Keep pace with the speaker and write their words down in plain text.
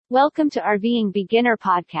Welcome to RVing Beginner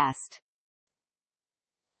Podcast.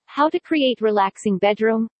 How to create relaxing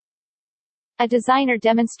bedroom? A designer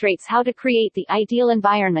demonstrates how to create the ideal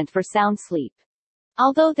environment for sound sleep.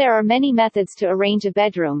 Although there are many methods to arrange a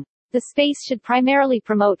bedroom, the space should primarily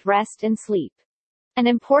promote rest and sleep. An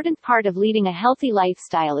important part of leading a healthy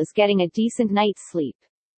lifestyle is getting a decent night's sleep.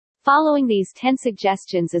 Following these 10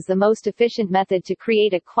 suggestions is the most efficient method to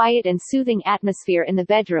create a quiet and soothing atmosphere in the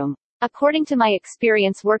bedroom, according to my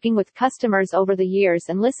experience working with customers over the years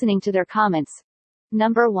and listening to their comments.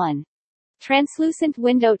 Number 1. Translucent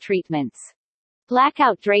window treatments.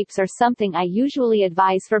 Blackout drapes are something I usually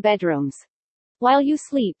advise for bedrooms. While you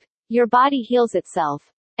sleep, your body heals itself,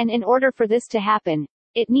 and in order for this to happen,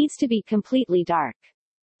 it needs to be completely dark.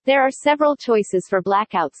 There are several choices for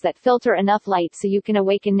blackouts that filter enough light so you can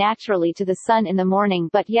awaken naturally to the sun in the morning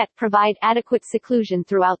but yet provide adequate seclusion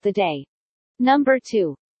throughout the day. Number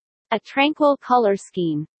 2. A tranquil color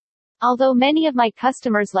scheme. Although many of my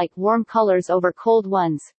customers like warm colors over cold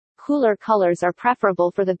ones, cooler colors are preferable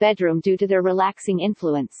for the bedroom due to their relaxing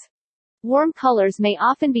influence. Warm colors may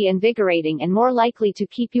often be invigorating and more likely to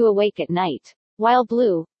keep you awake at night, while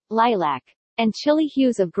blue, lilac, and chilly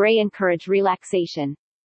hues of gray encourage relaxation.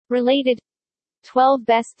 Related 12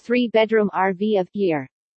 Best 3-Bedroom RV of Year.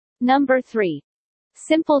 Number 3.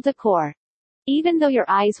 Simple decor. Even though your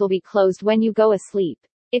eyes will be closed when you go asleep,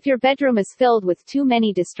 if your bedroom is filled with too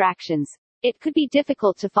many distractions, it could be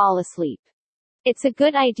difficult to fall asleep. It's a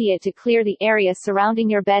good idea to clear the area surrounding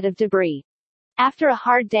your bed of debris. After a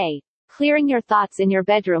hard day, clearing your thoughts in your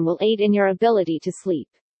bedroom will aid in your ability to sleep.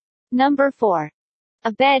 Number 4.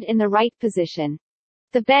 A bed in the right position.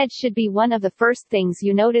 The bed should be one of the first things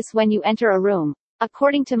you notice when you enter a room,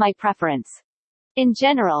 according to my preference. In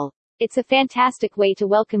general, it's a fantastic way to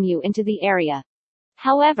welcome you into the area.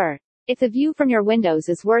 However, if the view from your windows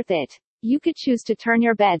is worth it, you could choose to turn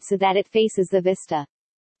your bed so that it faces the vista.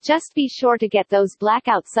 Just be sure to get those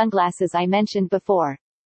blackout sunglasses I mentioned before.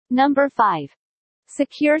 Number 5.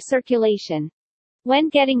 Secure circulation. When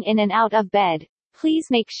getting in and out of bed, please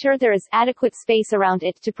make sure there is adequate space around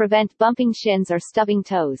it to prevent bumping shins or stubbing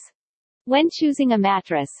toes. When choosing a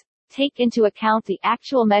mattress, take into account the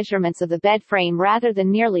actual measurements of the bed frame rather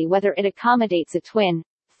than merely whether it accommodates a twin,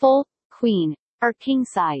 full, queen, or king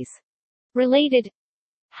size. Related.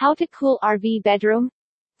 How to cool RV bedroom?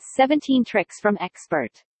 17 tricks from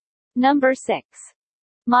expert. Number 6.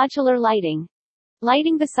 Modular lighting.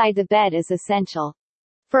 Lighting beside the bed is essential.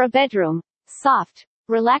 For a bedroom, soft,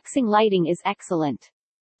 relaxing lighting is excellent.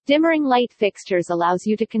 Dimmering light fixtures allows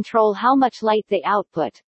you to control how much light they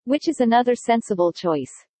output, which is another sensible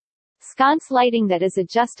choice. Sconce lighting that is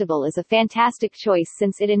adjustable is a fantastic choice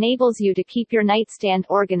since it enables you to keep your nightstand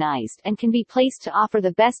organized and can be placed to offer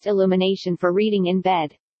the best illumination for reading in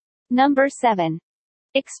bed. Number 7.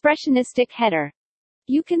 Expressionistic header.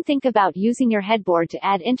 You can think about using your headboard to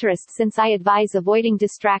add interest since I advise avoiding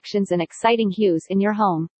distractions and exciting hues in your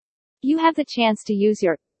home. You have the chance to use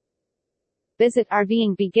your. Visit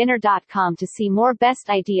RVingBeginner.com to see more best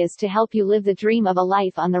ideas to help you live the dream of a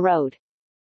life on the road.